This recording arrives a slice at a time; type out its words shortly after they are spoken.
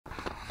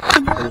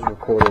I just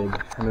recorded.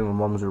 I'm in my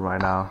mom's room right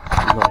now.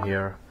 She's not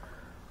here,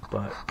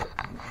 but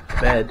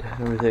bed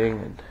and everything,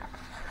 and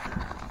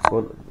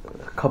well,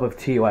 a cup of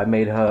tea I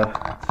made her.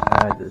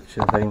 And the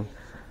chill thing.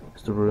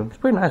 It's the room. It's a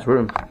pretty nice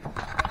room.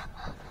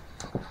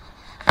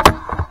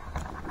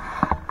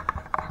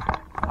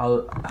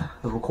 The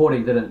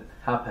recording didn't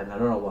happen. I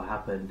don't know what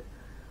happened.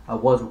 I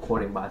was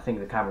recording, but I think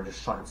the camera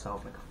just shut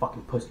itself like a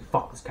fucking pussy.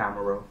 Fuck this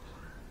camera, bro.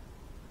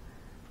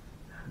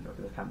 No,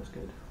 this camera's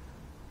good.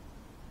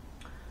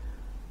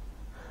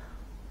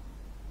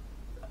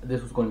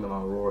 This was going to be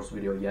my rawest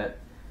video yet,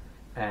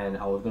 and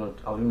I was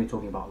gonna be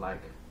talking about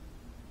like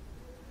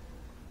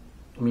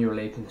me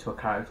relating to a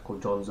character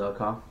called John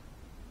Zerka.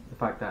 The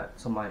fact that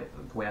the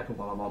way I talk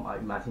about my mom, I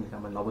might think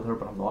I'm in love with her,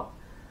 but I'm not.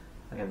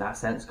 Like in that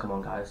sense, come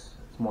on guys.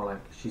 It's more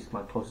like she's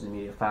my closest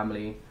immediate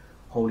family.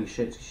 Holy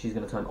shit, she's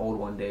gonna turn old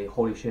one day.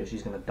 Holy shit,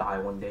 she's gonna die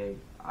one day.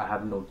 I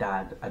have no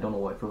dad. I don't know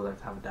what it feels like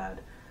to have a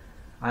dad.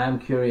 I am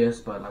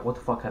curious, but like, what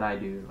the fuck can I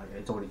do? Like,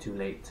 it's already too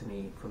late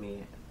for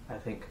me. I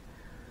think.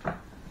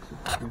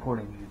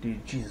 Recording you,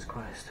 dude. Jesus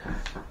Christ.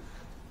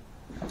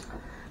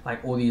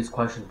 Like, all these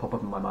questions pop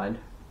up in my mind.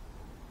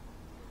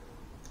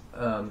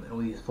 All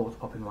these thoughts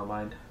pop in my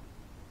mind.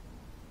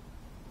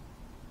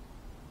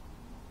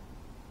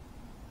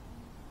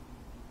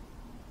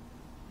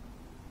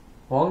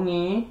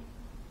 Hongi,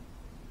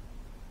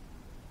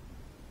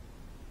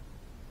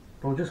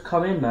 bro, just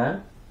come in,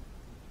 man.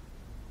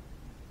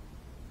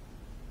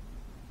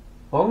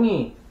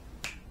 Hongi.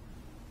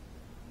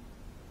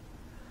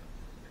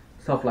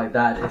 Stuff like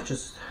that. It's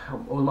just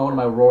one of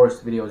my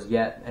rawest videos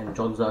yet, and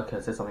John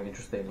Zerka said something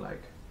interesting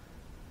like,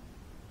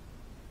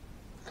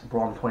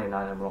 bro, I'm 29,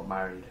 I'm not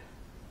married.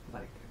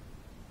 Like,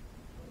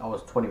 I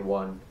was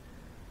 21,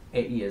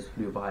 8 years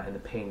flew by and the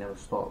pain never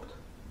stopped.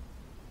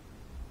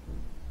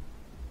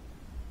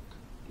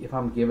 If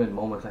I'm given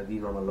moments like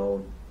these where I'm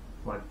alone,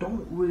 where I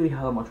don't really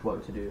have that much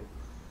work to do,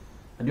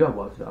 I do have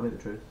work to do, I mean the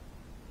truth,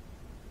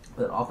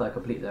 but after I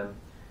complete them,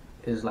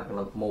 is like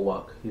another more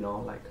work, you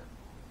know, like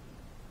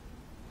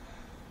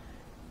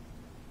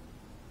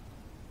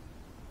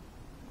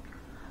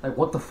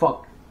what the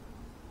fuck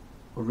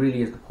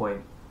really is the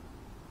point?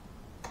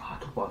 I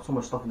talked about so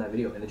much stuff in that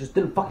video and it just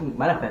didn't fucking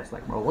manifest.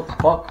 Like, bro, what the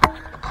fuck?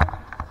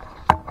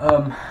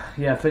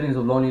 Yeah, feelings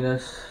of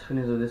loneliness,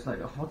 feelings of this, like,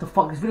 what the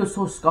fuck? This video is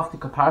so scuffed in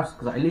comparison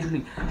because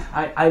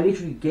I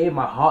literally gave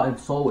my heart and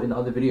soul in the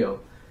other video.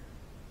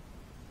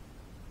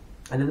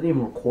 I didn't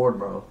even record,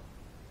 bro.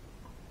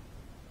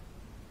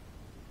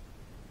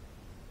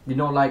 You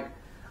know, like,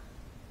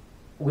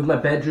 with her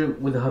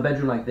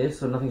bedroom like this,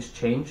 so nothing's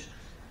changed.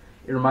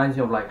 It reminds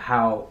me of like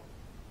how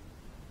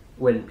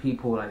when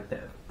people like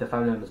their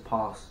family members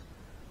pass,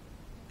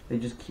 they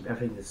just keep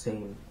everything the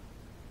same.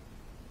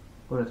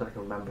 What else I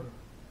can remember?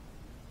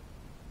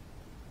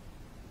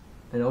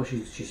 I know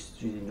she's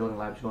enjoying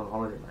life. She's going on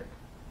holiday. Like,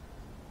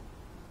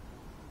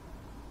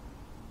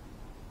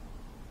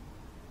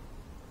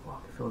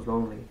 fuck, it feels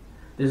lonely.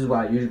 This is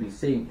why I usually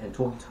sing and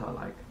talk to her.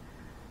 Like,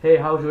 hey,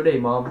 how's your day,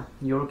 mom?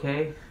 You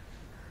okay?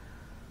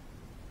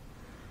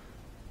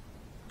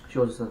 She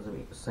also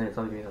saying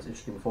something to me that's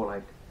interesting before,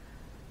 like,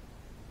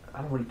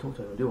 I don't really talk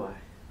to anyone, do I?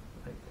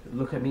 Like,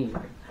 look at me,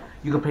 like,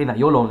 you complain that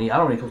you're lonely, I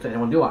don't really talk to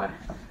anyone, do I?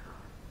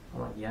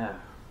 I'm like, yeah,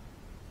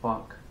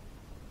 fuck.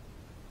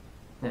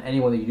 And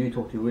anyone that you do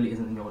talk to really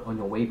isn't on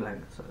your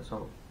wavelength,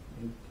 so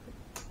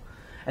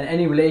and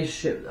any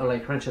relationship or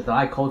like friendship that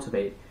I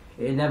cultivate,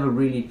 it never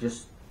really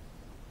just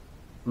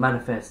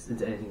manifests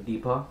into anything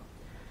deeper,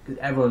 because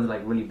everyone's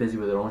like really busy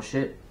with their own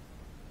shit,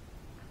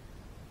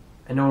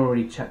 and no one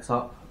really checks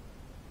up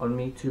on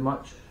me too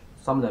much.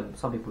 Some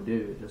people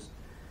do,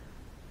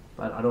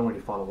 but I don't really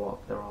follow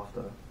up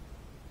thereafter.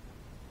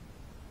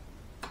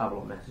 I have a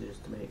lot of messages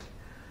to make,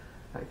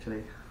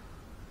 actually.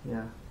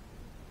 Yeah.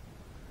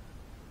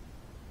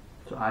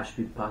 So I should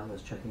be the person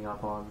that's checking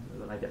up on,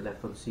 and then I get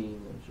left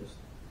unseen, and just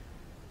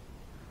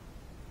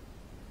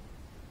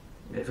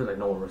it feels like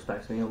no one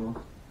respects me almost.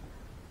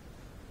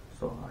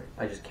 So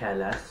I just care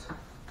less.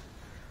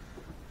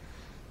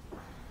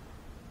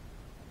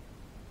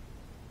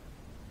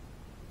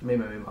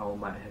 Maybe I'm all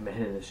my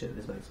head in this shit.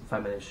 This like some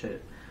feminine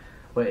shit,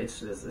 but it's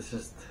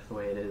just the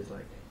way it is.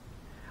 Like,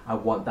 I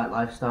want that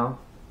lifestyle.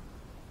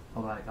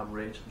 I'm like, I'm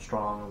rich, I'm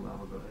strong,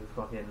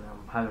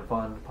 I'm having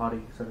fun,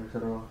 party, etc.,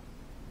 etc. What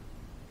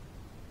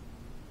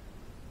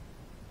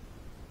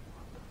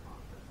the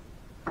fuck?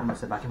 I'm gonna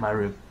sit back in my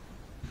room.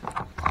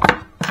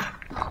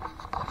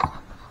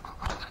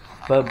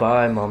 Bye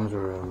bye, mom's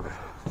room.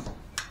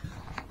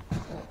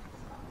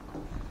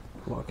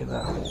 Look at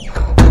that.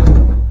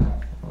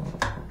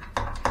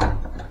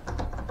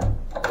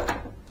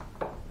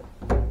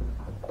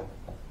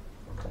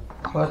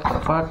 What the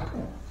fuck?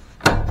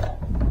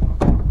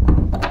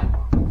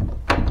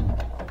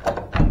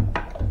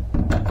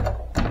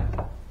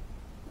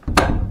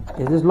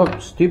 Does this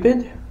look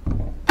stupid?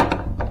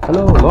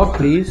 Hello, lock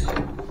please.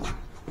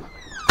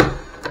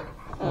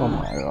 Oh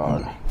my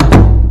god.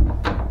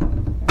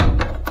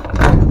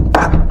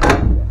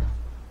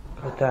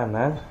 God damn,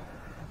 man.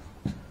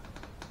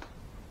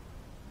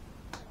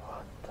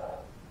 What the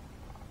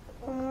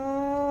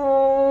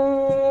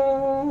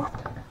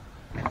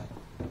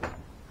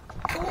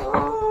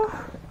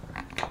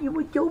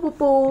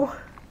adorable.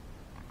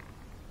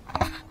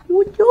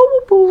 You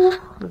adorable.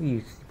 Look at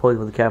you posing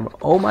with the camera.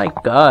 Oh my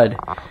god.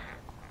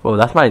 Bro,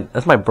 that's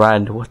my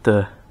brand. What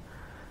the?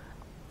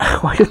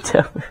 Why you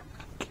tell me?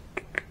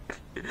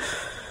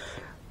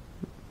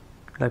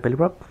 Like belly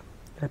rub?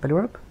 Like belly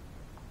rub?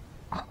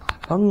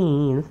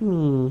 Bongy, look at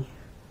me.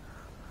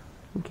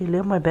 Okay, lay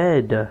on my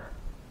bed.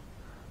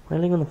 I'm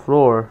laying on the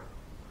floor.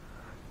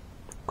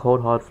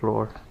 Cold hard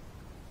floor.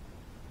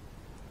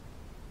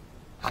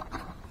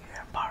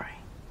 You're boring.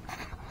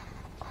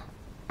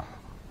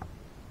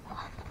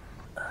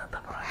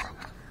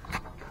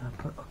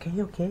 Okay,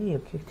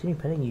 continue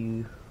petting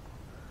you.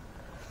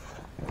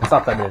 It's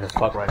not feminine as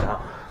fuck right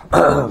now.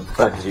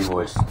 Back to you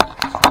boys.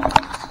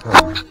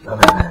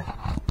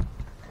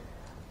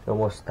 No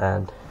more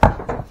stand.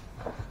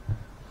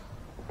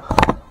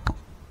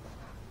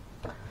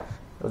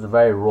 It was a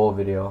very raw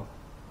video.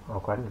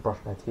 Oh, I need to brush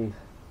my teeth.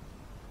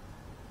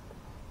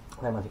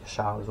 I might take a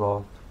shower as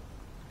well.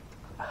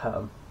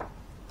 I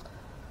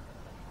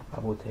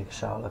will take a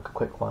shower, like a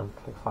quick one,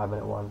 like a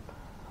 5-minute one.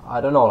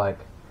 I don't know, like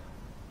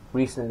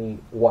recently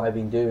what I've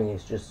been doing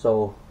is just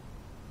so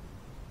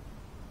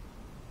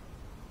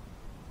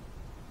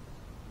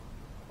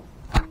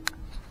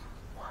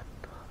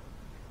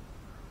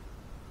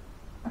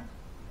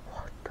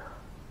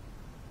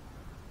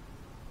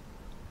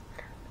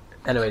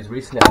Anyways,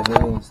 recently I've been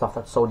doing stuff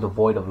that's so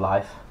devoid of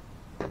life.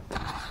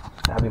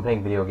 I've been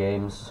playing video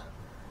games.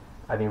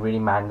 I've been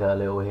reading manga a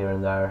little here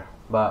and there,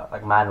 but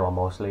like manual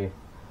mostly.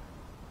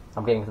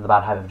 I'm getting into the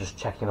bad habit of just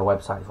checking the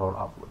website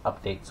for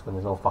updates when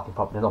there's no fucking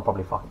there's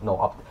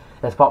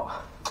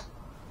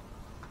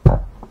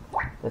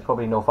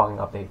probably no fucking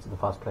updates in the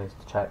first place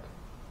to check.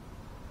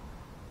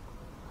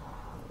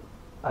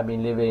 I've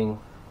been living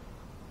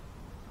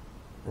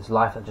this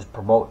life that just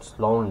promotes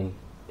loneliness,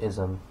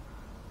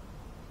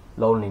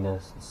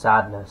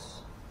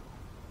 sadness,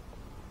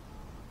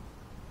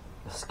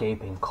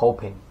 escaping,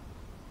 coping,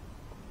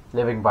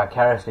 living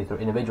vicariously through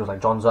individuals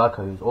like John Zerka,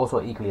 who's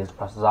also equally as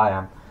depressed as I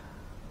am.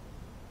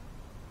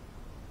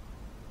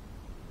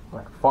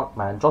 Like, fuck,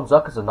 man. John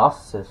Zerka's a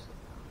narcissist.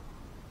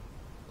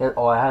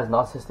 Or has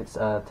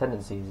narcissistic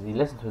tendencies. He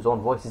listens to his own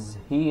voice.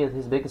 He is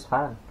his biggest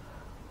fan.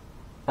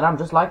 And I'm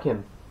just like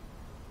him.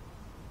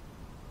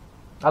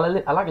 I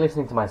like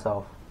listening to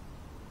myself.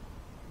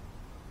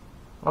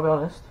 I'll be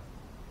honest.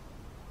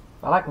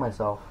 I like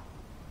myself.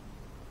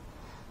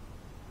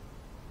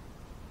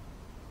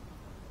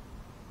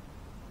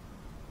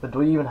 But do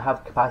we even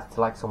have capacity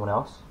to like someone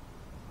else?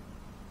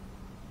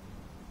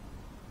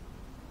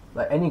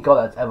 Like any girl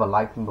that's ever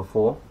liked me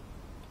before,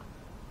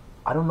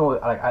 I don't know.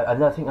 Like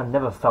I think I've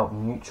never felt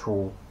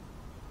mutual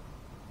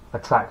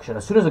attraction.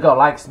 As soon as a girl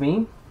likes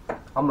me,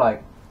 I'm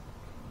like,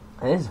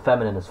 and this is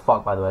feminine as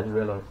fuck, by the way. I just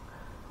realized.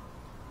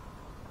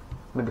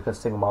 Maybe because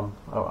single mom.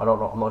 I don't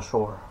know. I'm not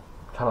sure.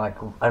 I'm trying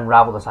to like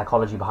unravel the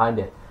psychology behind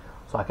it,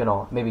 so I can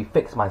maybe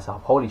fix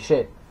myself. Holy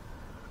shit!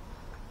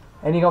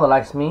 Any girl that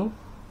likes me,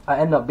 I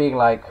end up being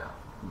like,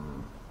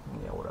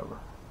 yeah, whatever.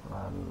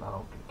 I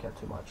don't care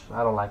too much.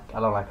 I don't like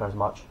her as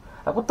much.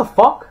 Like, what the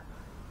fuck?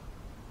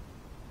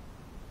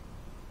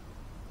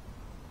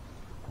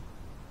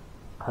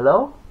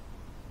 Hello?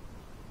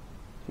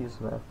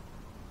 Jesus, man.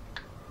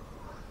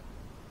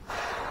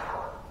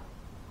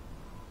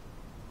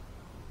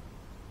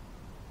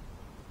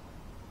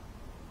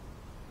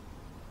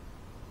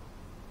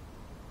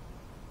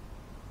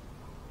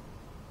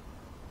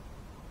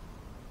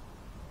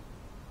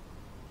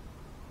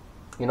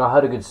 You know, I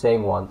heard a good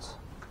saying once.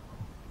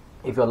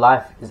 If your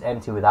life is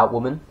empty without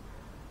woman,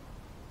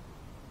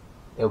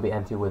 it'll be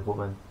empty with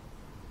woman.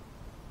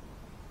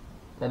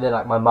 And then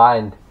like my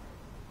mind,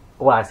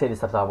 when I say this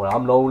stuff, when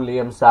I'm lonely,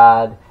 I'm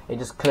sad, it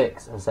just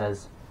clicks and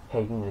says,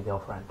 hey, you need a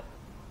girlfriend.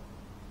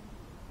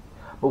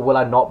 But will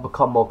I not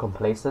become more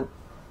complacent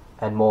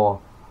and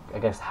more, I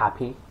guess,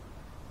 happy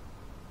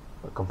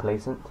or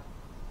complacent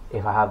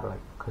if I have like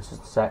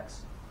consistent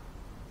sex,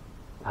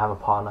 I have a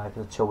partner I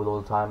can chill with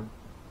all the time?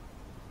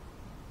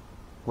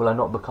 Will I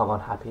not become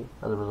unhappy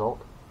as a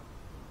result?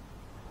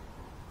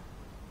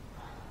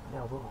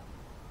 Yeah, I will.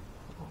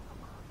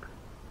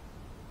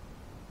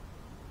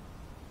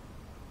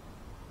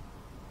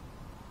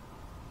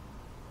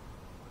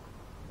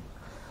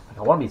 Like,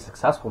 I want to be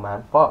successful,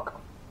 man. Fuck.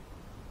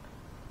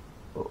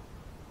 But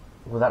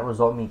will that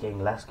result in me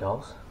getting less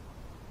girls?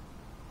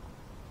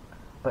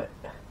 But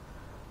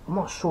I'm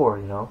not sure,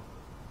 you know.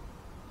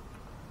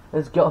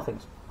 This girl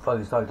thing's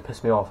fucking starting to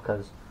piss me off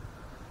because,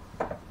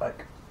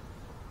 like,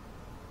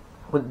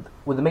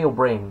 with the male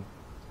brain,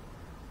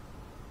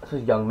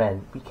 especially young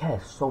men, we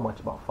care so much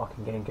about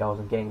fucking getting girls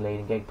and getting laid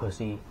and getting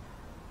pussy.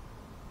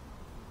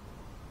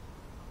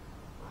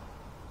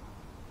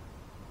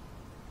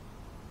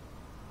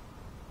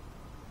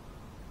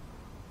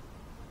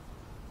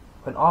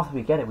 But after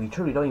we get it, we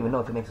truly don't even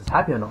know if it makes us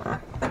happy or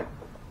not.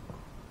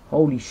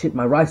 Holy shit,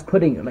 my rice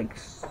pudding like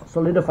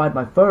solidified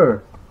my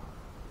fur.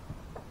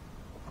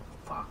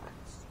 Fuck.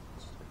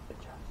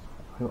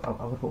 I'm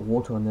gonna put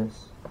water on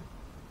this.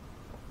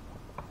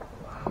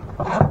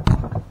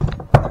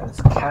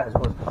 It's cat as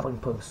well is fucking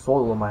putting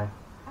soil on my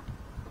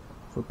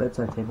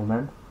bedside table,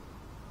 man.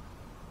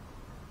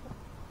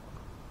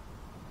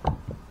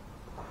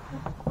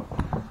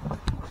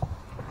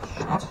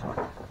 Shit.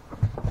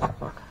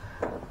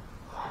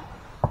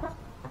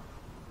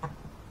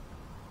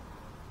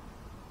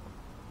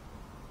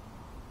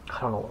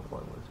 I don't know what's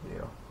going on with this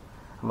video.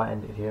 I might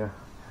end it here.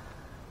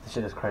 This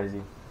shit is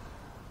crazy.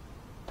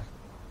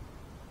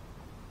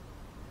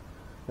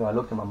 You know, I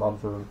looked in my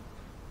mom's room.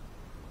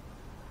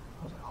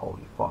 I was like,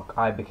 holy fuck.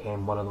 I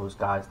became one of those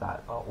guys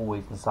that are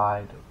always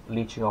inside,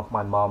 leeching off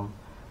my mom.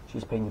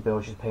 She's paying the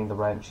bill, she's paying the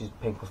rent, she's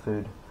paying for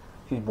food.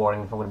 She's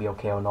worrying if I'm gonna be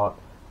okay or not.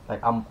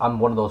 Like, I'm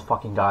one of those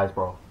fucking guys,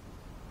 bro.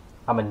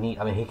 I'm a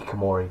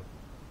hikikomori.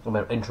 I'm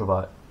an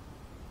introvert.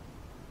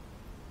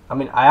 I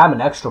mean, I am an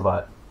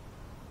extrovert,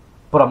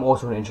 but I'm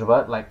also an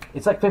introvert. Like,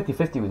 it's like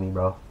 50-50 with me,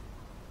 bro.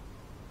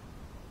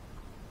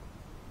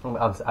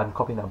 I'm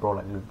copying that bro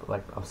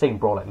like I'm saying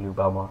bro like Lou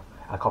Belmar.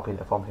 I copied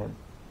it from him.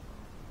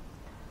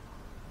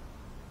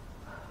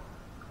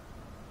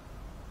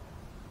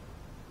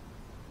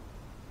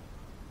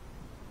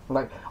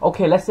 Like,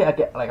 okay, let's say I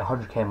get like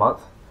 100k a month.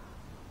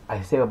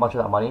 I save a bunch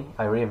of that money.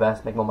 I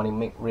reinvest, make more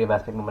money,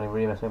 reinvest, make more money,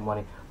 reinvest, make more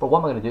money. But what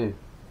am I gonna do?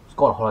 Just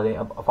go on holiday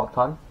a fuck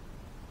ton?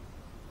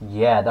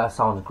 Yeah, that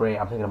sounds great.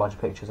 I'm taking a bunch of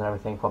pictures and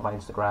everything for my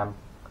Instagram.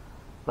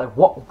 Like,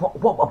 what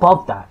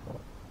above that?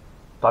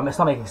 Do I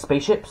start making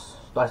spaceships?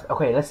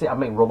 Okay, let's say I'm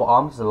making robot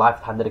arms. It's a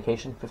lifetime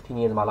dedication. 15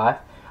 years of my life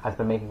I've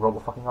been making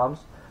robot fucking arms.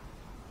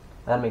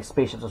 And then I make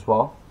spaceships as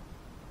well.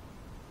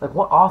 Like,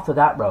 what after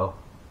that, bro?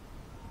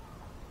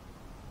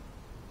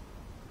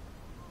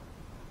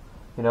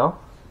 You know?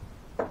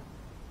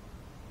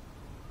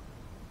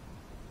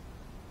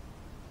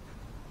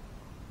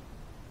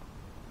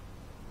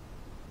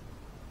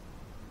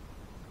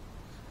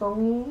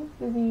 Lonely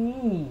as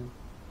me.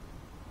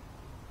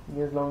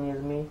 You as lonely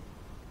as me?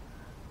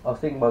 I was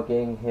thinking about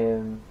getting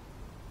him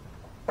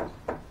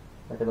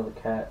like another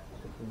cat,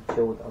 so he can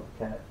chill with the other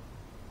cat,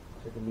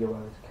 so he can be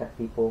around his cat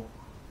people.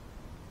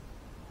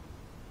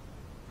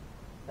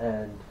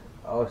 And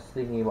I was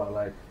thinking about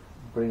like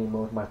bringing him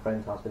over to my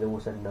friend's house, but they all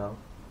said no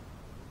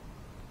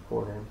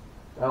for him.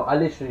 I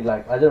literally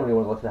like, I didn't really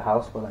want to go to the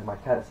house, but like my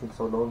cat seemed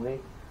so lonely.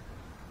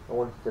 I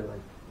wanted to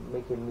like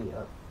make him meet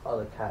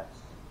other cats.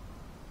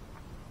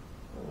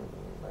 I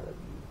love you.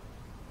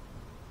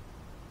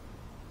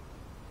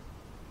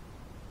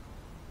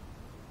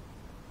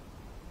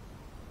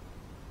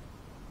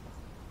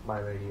 My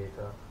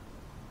radiator.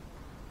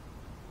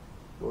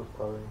 Yours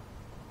purring.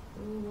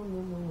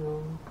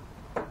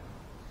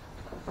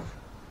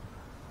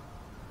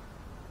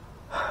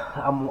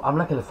 I'm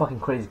like a fucking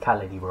crazy cat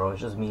lady, bro.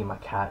 It's just me and my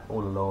cat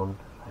all alone.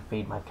 I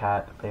feed my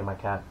cat, play my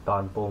cat,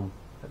 done, boom.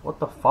 Like, what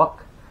the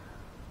fuck?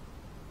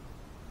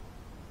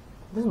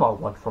 This is what I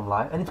want from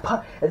life, and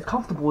it's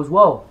comfortable as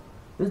well.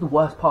 This is the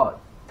worst part.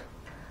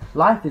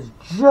 Life is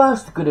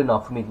just good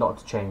enough for me not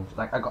to change.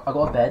 Like, I got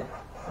a bed.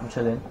 I'm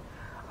chilling.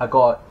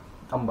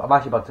 I'm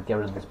actually about to get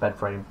rid of this bed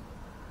frame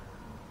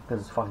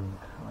because it's fucking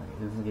like,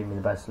 it doesn't give me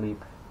the best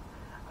sleep.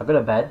 I got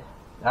a bed.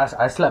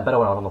 I slept better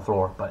when I was on the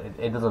floor, but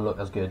it doesn't look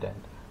as good, and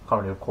I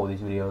can't really record these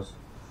videos.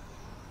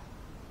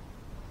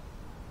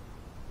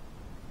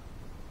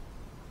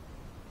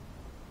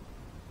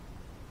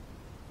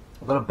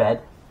 I got a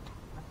bed.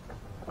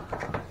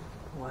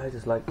 Why is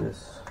this like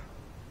this?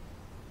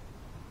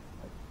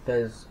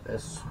 There's a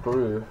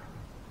screw.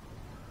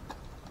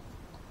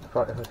 If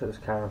I take this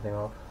camera thing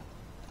off.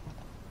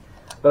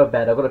 I've got a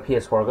bed, I've got a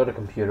PS4, I've got a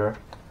computer.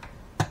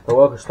 If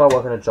I start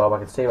working a job, I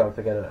can save up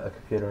to get a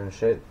computer and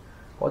shit.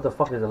 What the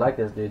fuck is it like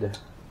this, dude?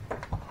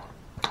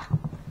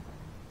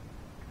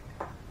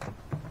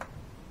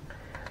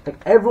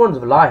 Like, everyone's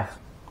life,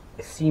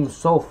 it seems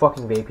so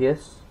fucking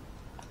vaporous.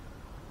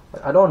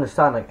 Like, I don't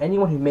understand, like,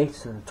 anyone who makes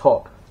it to the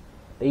top,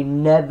 they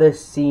never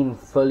seem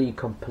fully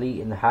complete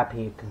and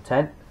happy and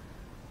content.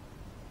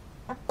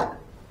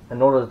 And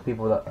nor are the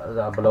people that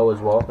are below as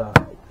well,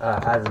 that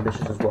are as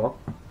ambitious as well.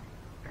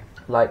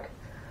 Like,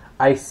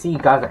 I see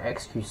guys like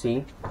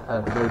XQC,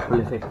 a very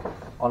prolific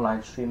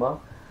online streamer,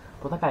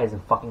 but that guy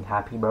isn't fucking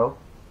happy, bro.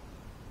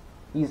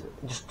 He's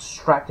just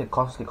distracted,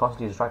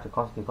 constantly distracted,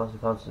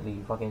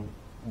 constantly fucking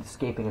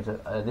escaping into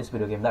this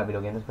video game, that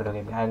video game, this video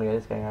game, angry at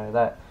this, getting angry at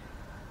that.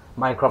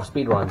 Minecraft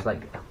speedruns,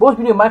 like, bro's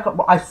been doing Minecraft.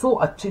 Bro, I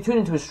tuned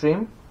into his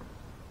stream,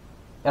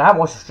 and I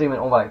haven't watched his stream in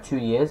over like 2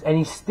 years, and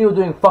he's still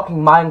doing fucking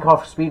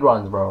Minecraft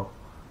speedruns, bro.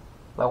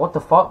 Like, what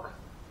the fuck?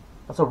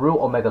 That's a real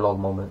Omega Log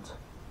moment.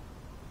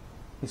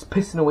 He's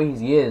pissing away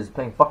his years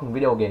playing fucking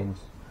video games.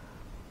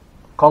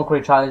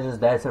 Conquering challenges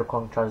there instead of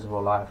conquering challenges in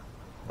real life.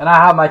 And I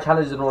have my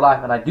challenges in real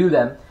life and I do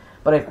them,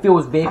 but it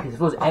feels vapid, it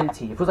feels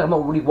empty. It feels like I'm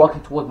not really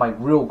working towards my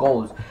real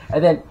goals.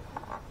 And then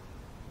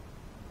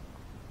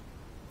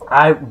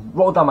I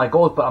wrote down my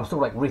goals, but I'm still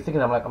like rethinking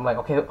them. I'm like,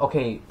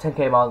 okay,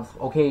 10k a month,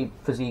 okay,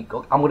 physique.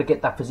 I'm gonna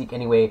get that physique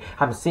anyway.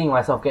 I'm seeing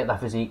myself get that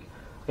physique.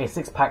 Okay,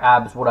 6-pack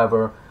abs,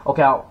 whatever.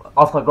 Okay,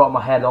 after I grow out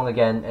my hair long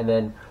again, and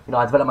then, you know,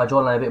 I develop my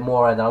jawline a bit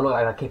more, and then I look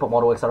like a K-pop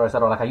model, etc.,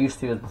 etc., like I used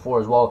to before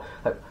as well.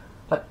 Like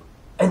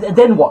And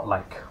then what?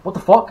 Like, what the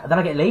fuck? And then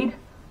I get laid?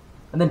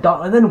 And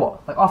then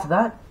what? Like, after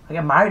that, I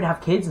get married and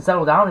have kids and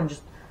settle down and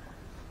just...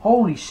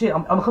 Holy shit,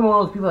 I'm becoming one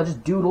of those people that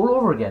just do it all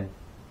over again.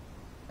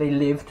 They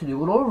live to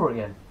do it all over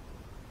again.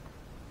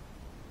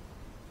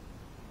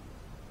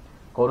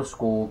 Go to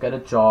school, get a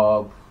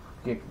job,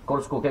 go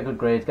to school, get good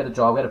grades, get a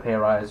job, get a pay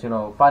rise, you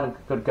know, find a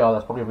good girl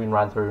that's probably been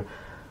ran through.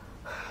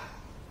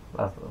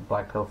 That's a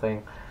black pill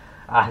thing.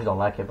 I actually don't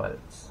like it, but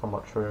it's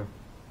somewhat true.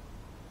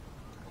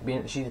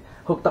 She's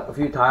hooked up a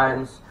few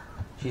times.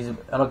 She's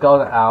on a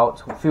girl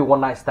out, a few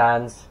one-night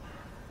stands.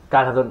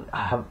 Guys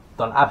have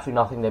done absolutely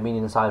nothing. They're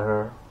meaning inside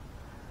her.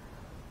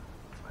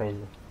 It's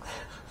crazy.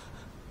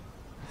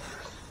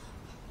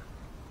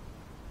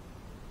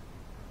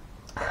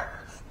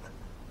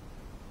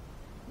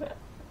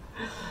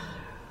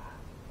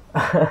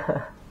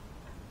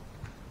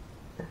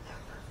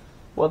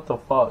 What the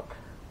fuck?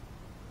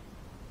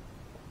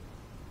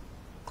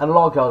 And a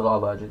lot of girls are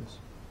virgins.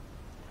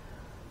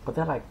 But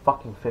they're like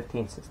fucking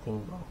 15,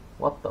 16, bro.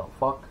 What the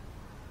fuck?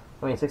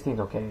 I mean, 16 is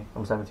okay.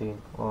 I'm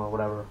 17, or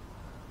whatever.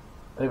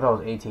 If I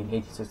was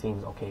 18, 16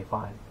 is okay,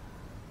 fine.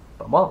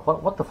 But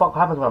what the fuck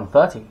happens when I'm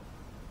 30?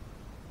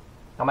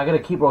 Am I gonna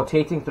keep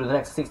rotating through the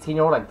next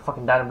 16-year-old like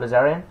fucking Dan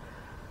Blazarian?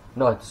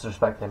 No, I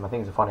disrespect him. I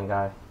think he's a funny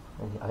guy.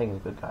 And I think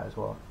he's a good guy as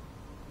well.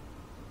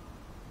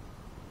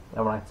 I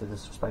don't like to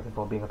disrespect him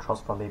for being a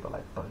trust fund,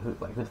 but who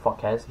the fuck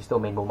cares? He still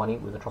made more money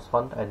with the trust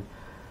fund, and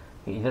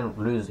he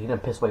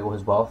didn't piss away all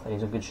his wealth, and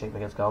he's in good shape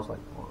against girls. Like,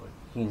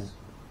 he's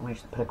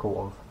reached the pinnacle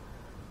of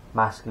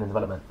masculine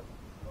development.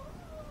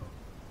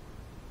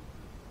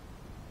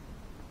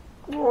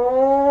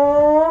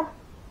 Aww.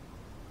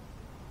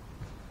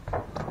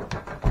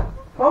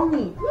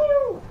 Mommy!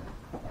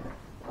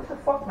 What the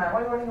fuck, man?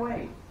 Why are you running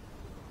away?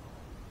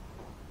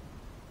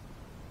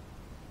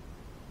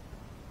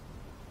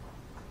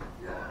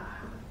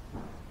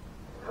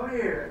 Come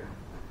here.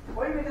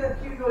 Why are you making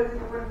that cute noise and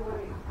you're running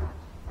away?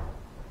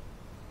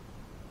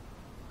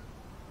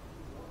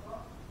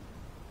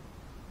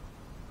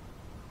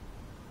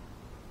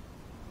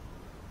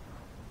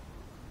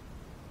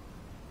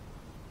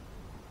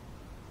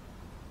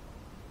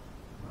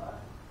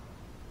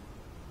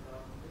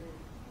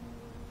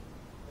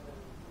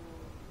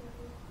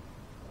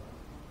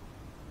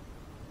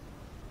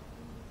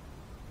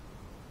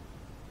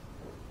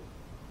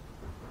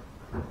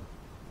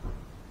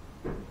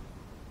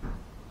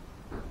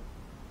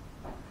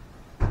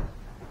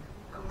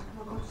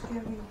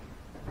 Scare me.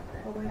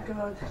 Oh my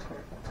god.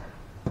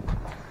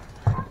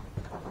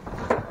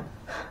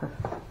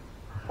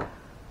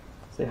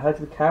 Say hi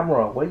to the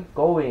camera. Where are you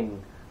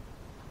going?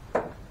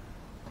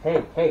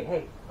 Hey, hey,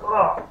 hey.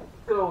 Oh,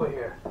 get over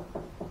here.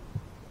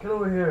 Get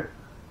over here.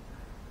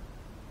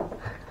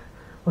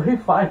 Why are you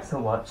fighting so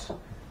much? Say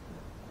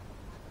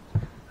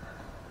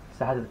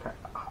hi to the camera.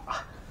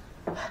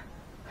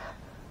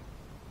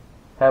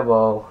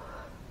 Hello.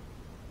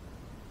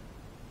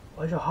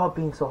 Why is your heart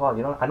being so hard?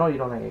 You know, I know you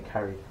don't want to get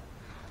carried.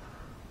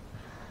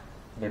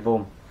 Okay,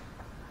 boom.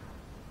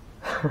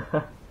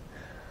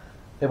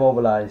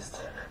 Immobilized.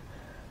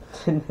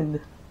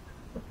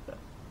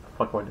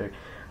 Fuck am I doing?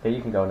 Okay,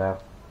 you can go now.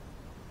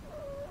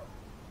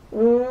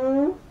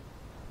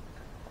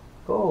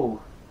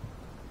 Go.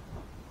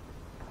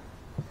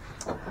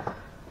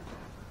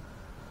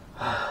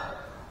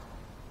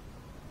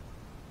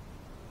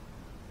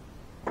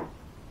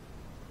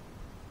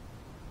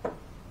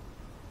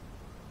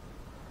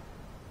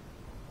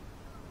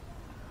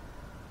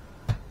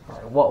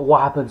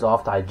 What happens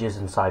after I jizz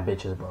inside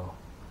bitches, bro?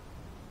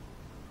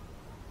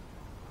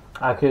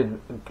 I could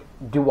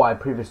do what I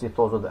previously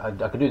thought was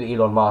I could do the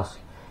Elon Musk.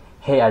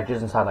 Hey, I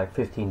jizz inside like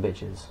 15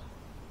 bitches,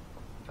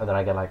 and then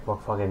I get like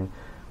what fucking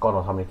God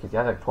knows how many kids. He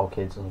has like 12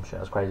 kids and shit.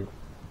 That's crazy.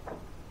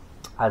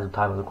 At the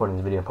time of recording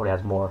this video, he probably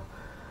has more.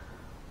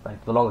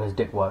 Like the longer his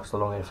dick works, the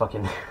longer he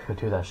fucking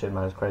do that shit,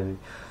 man. It's crazy.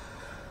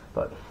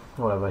 But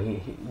whatever. You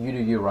do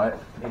you, right,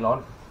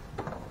 Elon?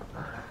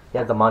 He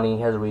has the money.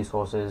 He has the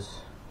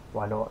resources.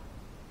 Why not?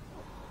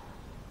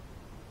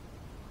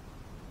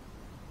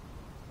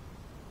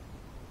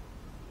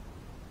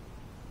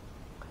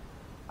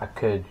 I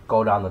could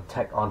go down the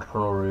tech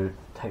entrepreneur route,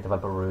 tech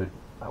developer route,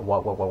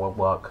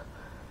 work.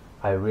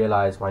 I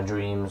realize my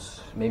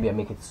dreams. Maybe I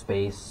make it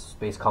space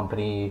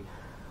company,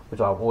 which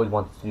I've always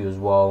wanted to do as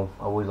well.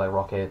 I always like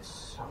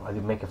rockets. I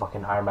could make a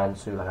fucking Iron Man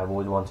suit like I've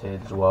always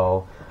wanted as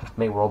well.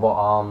 Make robot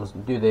arms.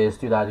 Do this,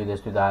 do that, do this,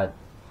 do that.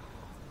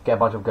 Get a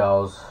bunch of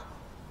girls.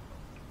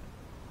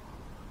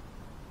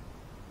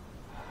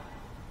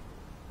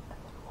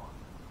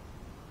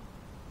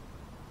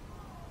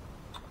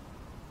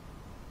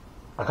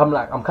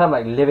 I'm kind of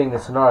like living the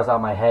scenarios out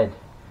of my head,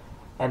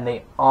 and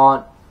they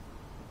aren't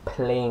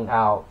playing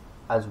out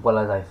as well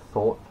as I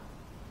thought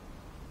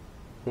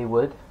they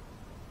would.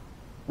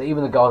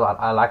 Even the girls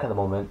I like at the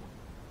moment,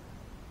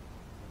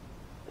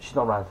 she's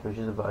not ran through,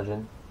 she's a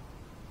virgin.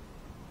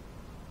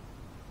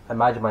 I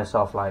imagine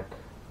myself like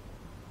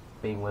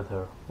being with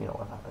her, you know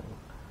what's happening.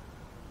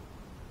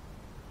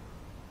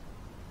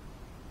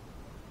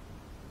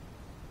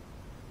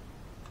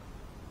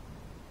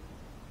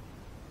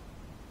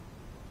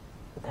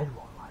 But then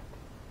what? Like,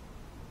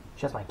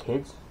 she has my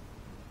kids.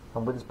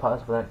 I'm with this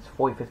person for the next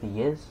 40, 50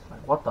 years.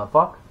 Like, what the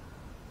fuck?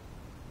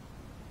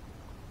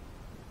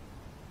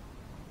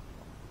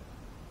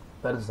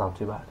 That doesn't sound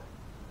too bad.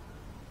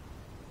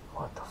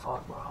 What the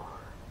fuck, bro?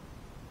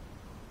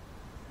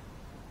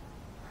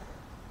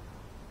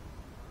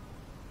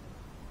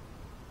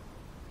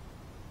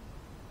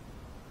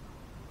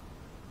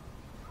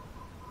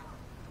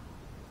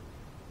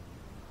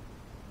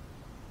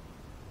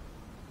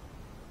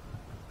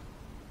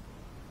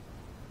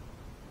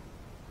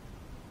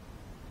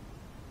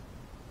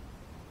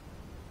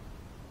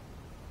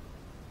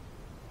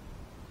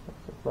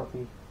 So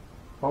fluffy.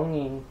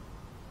 Honey.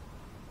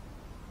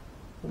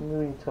 You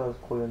really tell us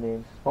call your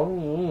names.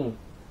 Honey.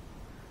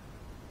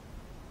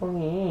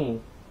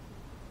 Honey.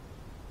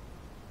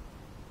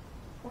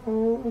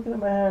 Oh, look at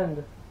my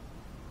hand.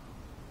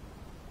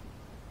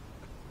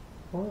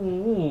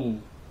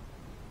 Honey.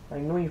 I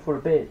know you for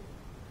a bit.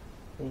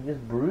 And you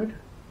just brood?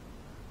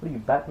 What are you,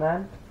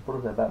 Batman? What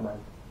is that, Batman?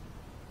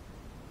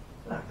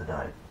 I have to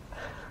die.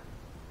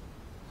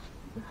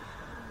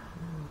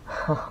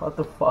 What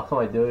the fuck am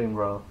I doing,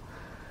 bro?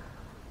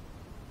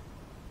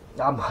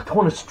 I don't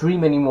want to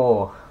stream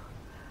anymore.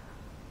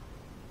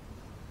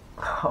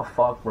 Oh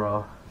fuck,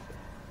 bro.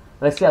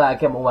 Let's say like I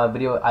get all my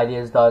video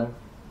ideas done.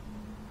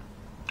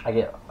 I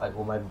get like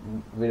all my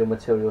video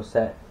material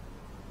set.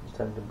 Just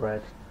turn to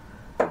bread.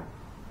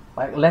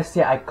 Like let's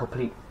say I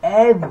complete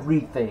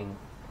everything.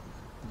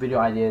 Video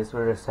ideas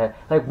were set.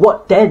 Like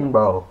what then,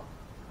 bro?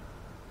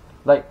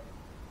 Like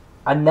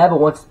I never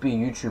wanted to be a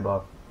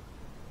YouTuber.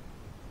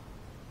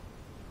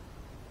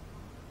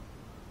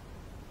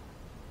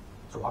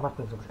 So why am I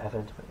putting so much effort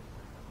into it?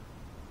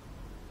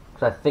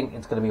 Because I think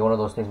it's going to be one of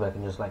those things where it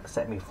can just like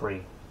set me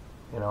free,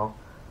 you know?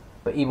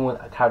 But even with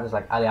characters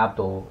like Ali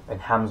Abdul and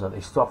Hamza,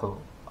 they still have to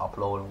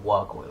upload and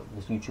work with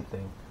this YouTube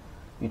thing,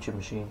 YouTube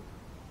machine.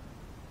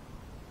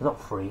 It's not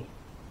free.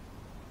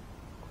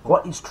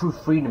 What is true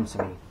freedom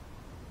to me?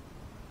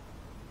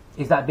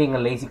 Is that being a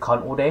lazy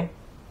cunt all day?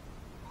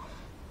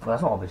 Well,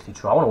 that's not obviously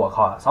true. I want to work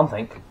hard at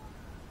something.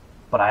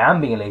 But I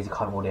am being a lazy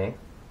cunt all day.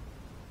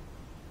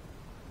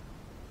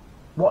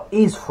 What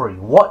is free?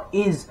 What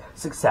is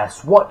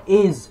success? What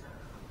is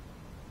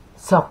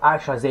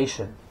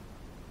self-actualization?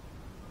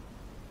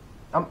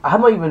 I'm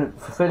not even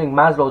fulfilling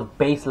Maslow's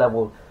base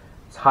level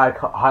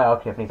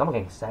hierarchy of needs. I'm not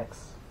getting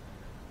sex.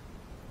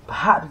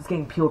 Perhaps it's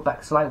getting peeled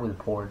back slightly with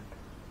porn.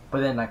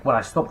 But then, like, when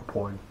I stop the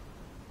porn,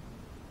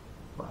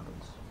 what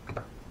happens?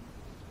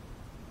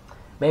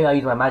 Maybe I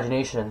use my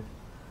imagination,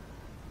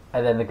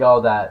 and then the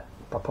girl that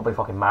I'll probably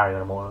fucking marry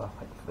when I'm older.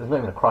 Like, there's not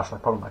even a crush.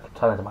 Like, probably I could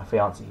turn into my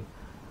fiancée.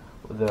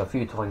 There are a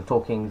few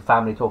talking,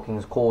 family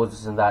talkings,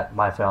 causes and that,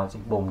 my fiance,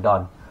 boom,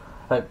 done.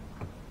 Like,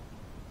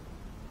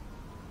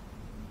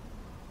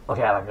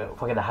 okay, like,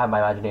 fucking I have my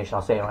imagination,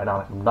 I'll say it right now,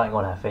 like, I'm nutting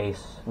on her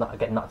face,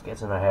 get nuts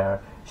gets in her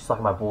hair, she's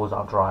sucking my balls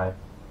out dry,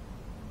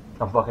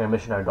 I'm fucking a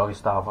missionary doggy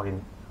style,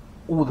 fucking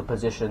all the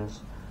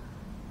positions.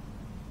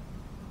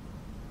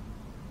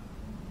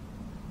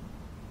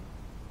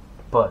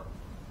 But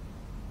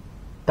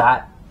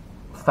that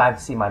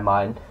fantasy in my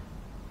mind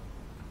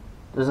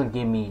doesn't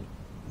give me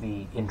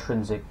the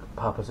intrinsic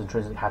purpose,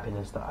 intrinsic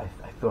happiness that I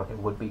feel like it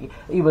would be.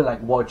 Even like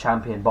world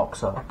champion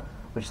boxer,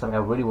 which is something I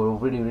really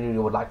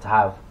would like to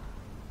have.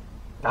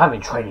 I haven't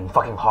been training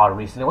fucking hard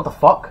recently. What the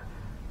fuck?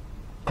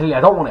 Clearly, I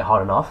don't want it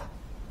hard enough.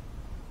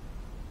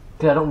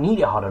 Clearly, I don't need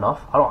it hard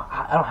enough. I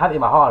don't have it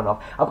in my heart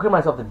enough. I'm comparing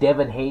myself to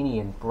Devin Haney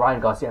and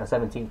Ryan Garcia at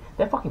 17.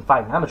 They're fucking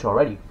fighting amateur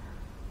already.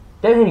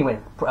 Devin Haney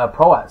went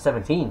pro at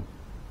 17.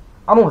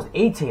 I'm almost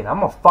 18.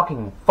 I'm a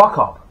fucking fuck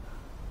up.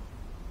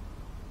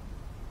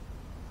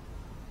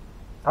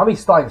 I'll be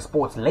starting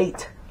sports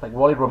late, like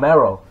Rolly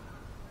Romero.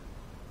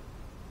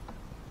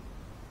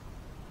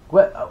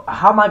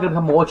 How am I going to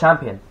become a world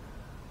champion?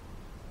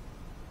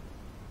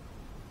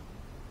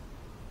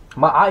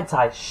 My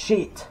eyesight's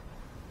shit.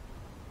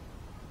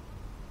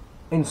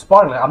 In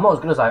sparring, like, I'm not as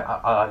good as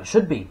I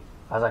should be,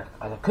 as I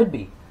could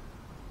be.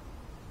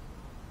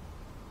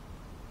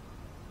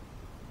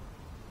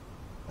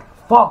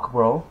 Fuck,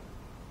 bro.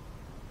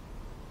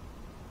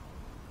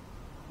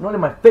 Not only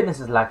my fitness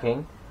is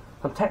lacking,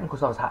 some technical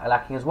stuff is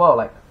lacking as well.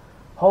 Like,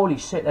 holy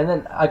shit! And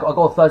then I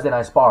go Thursday and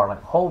I spar.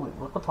 Like, holy,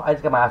 what the fuck? I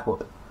just get my ass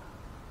whooped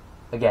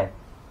again,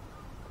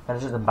 and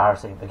it's just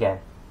embarrassing again.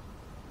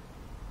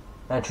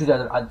 And Tuesday,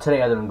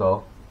 today I didn't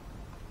go.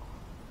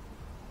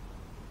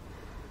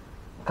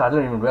 Cause I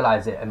didn't even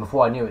realize it, and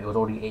before I knew it, it was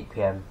already 8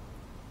 p.m.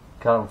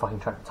 Cause I don't fucking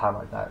track the time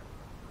like that.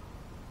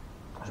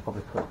 I should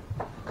probably put.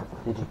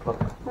 Did you put?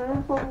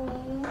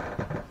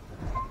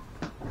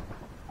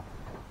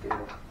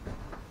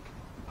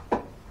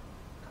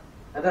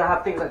 And then I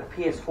have things like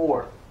the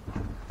PS4.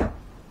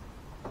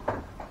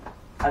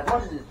 As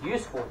much as it's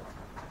useful,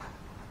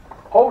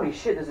 holy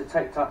shit, does it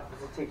take time?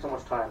 Does it take so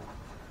much time?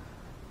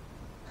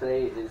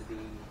 Today is the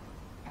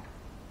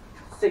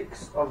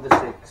 6th of the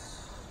 6th.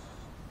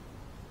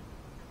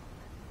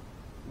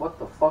 What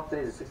the fuck?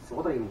 Today is the 6th.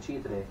 What did I even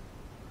cheat today?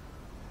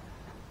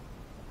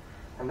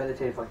 I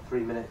meditated for like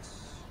 3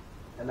 minutes.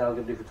 And then I was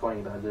gonna do for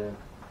 20, but I didn't.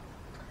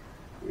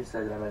 You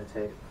said that I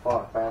meditate.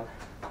 Fuck, man.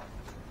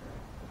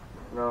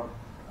 No.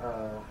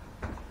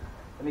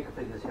 Let me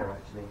complete this here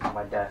actually on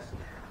my desk.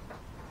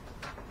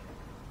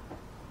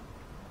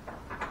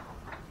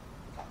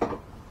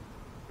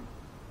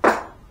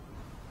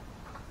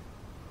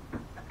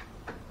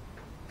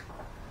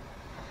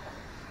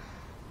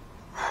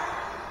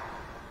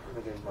 Let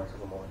me give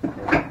myself a moment.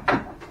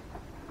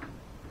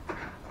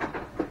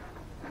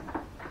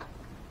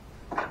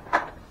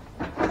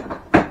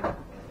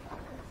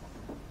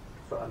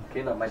 So I'm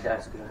cleaning up my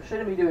desk, which I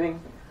shouldn't be doing.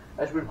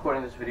 I should be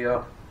recording this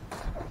video.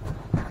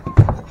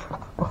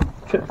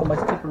 Trip for my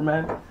slipper,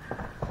 man.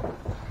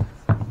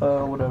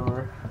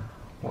 Whatever.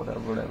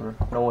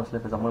 No more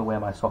slippers. I'm gonna wear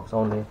my socks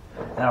only,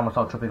 and I'm gonna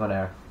start tripping on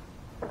air.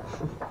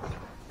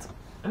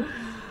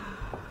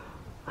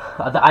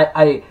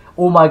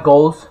 All my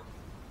goals,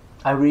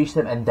 I reached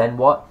them, and then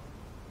what?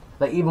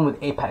 Like even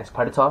with Apex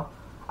Predator,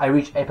 I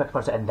reached Apex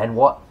Predator, and then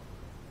what?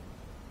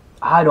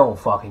 I don't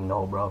fucking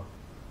know, bro.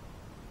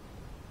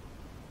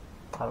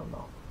 I don't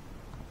know.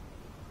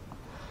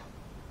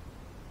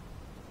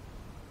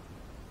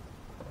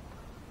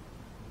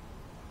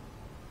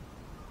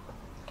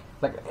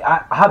 Like,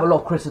 I have a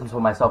lot of criticisms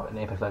for myself in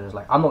Apex Legends.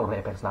 Like, I'm not gonna play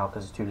Apex now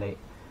because it's too late.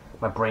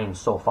 My brain's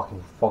so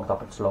fucking fogged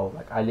up and slow.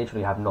 Like, I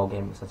literally have no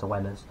gaming sense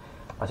awareness.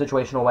 My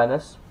situational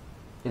awareness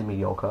is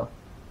mediocre.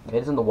 It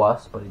isn't the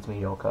worst, but it's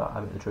mediocre, I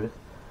mean the truth.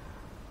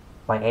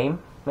 My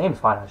aim's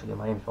fine actually.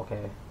 My aim's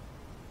okay.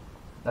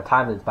 At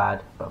times it's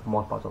bad, but for the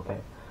most part it's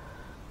okay.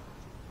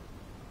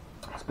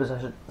 Split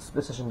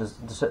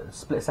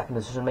second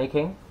decision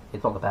making,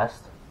 it's not the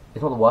best.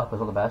 It's not the worst, but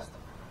it's not the best.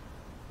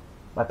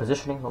 My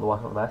positioning, not the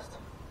worst, not the best.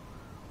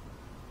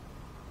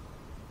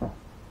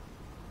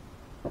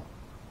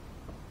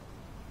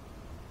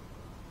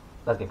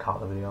 Let's get cut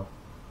out of the video.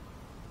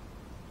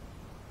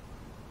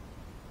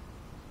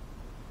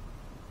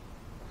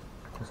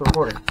 It's still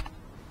recording.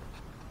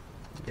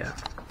 Yeah.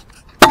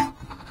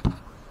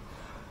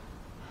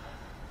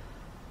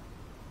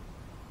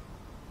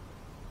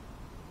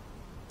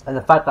 And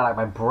the fact that like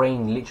my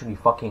brain literally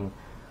fucking,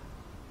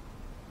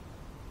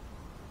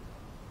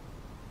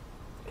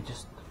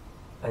 it's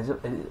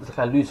like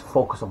I lose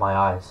focus on my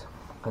eyes.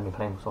 I've been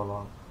playing for so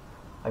long.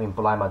 I've been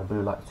blind by the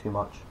blue light too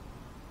much.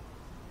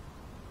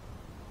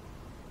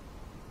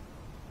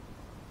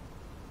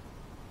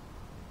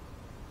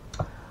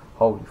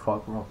 Holy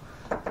fuck, bro.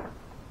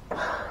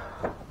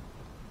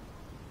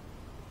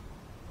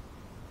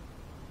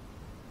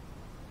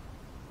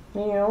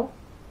 Meow.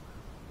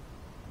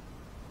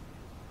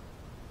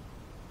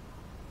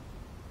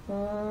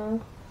 Are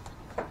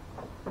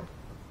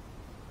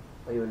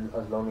you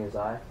as lonely as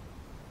I?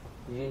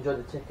 Did you enjoy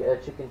the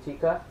chicken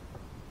tikka?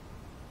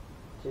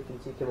 Chicken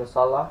tikka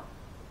masala?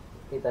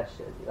 Eat that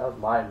shit. That was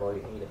mine, bro.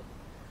 You ate it.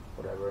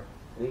 Whatever.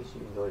 At least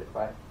you enjoyed it,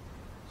 right?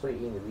 So you're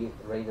eating the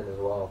raisin as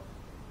well.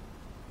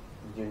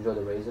 Did you enjoy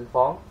the raisin,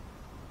 Fong?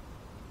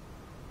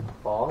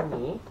 Fong,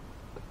 me?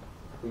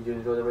 Did you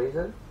enjoy the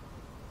raisin?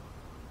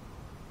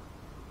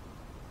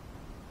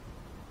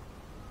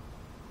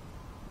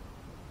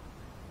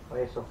 Why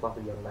are you so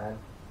fluffy, young man?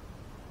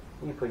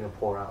 You put your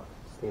paw out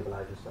to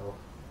stabilize yourself.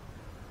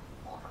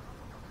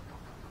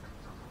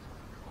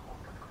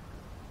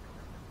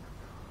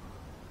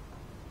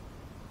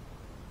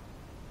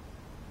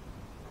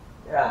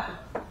 Yeah.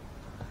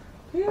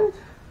 Cute.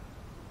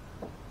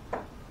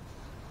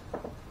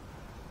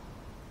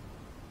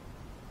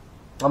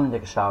 I'm gonna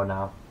take a shower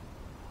now.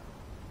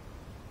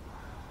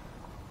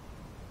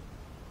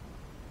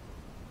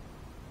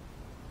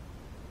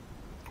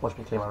 Watch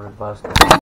me clean my room first.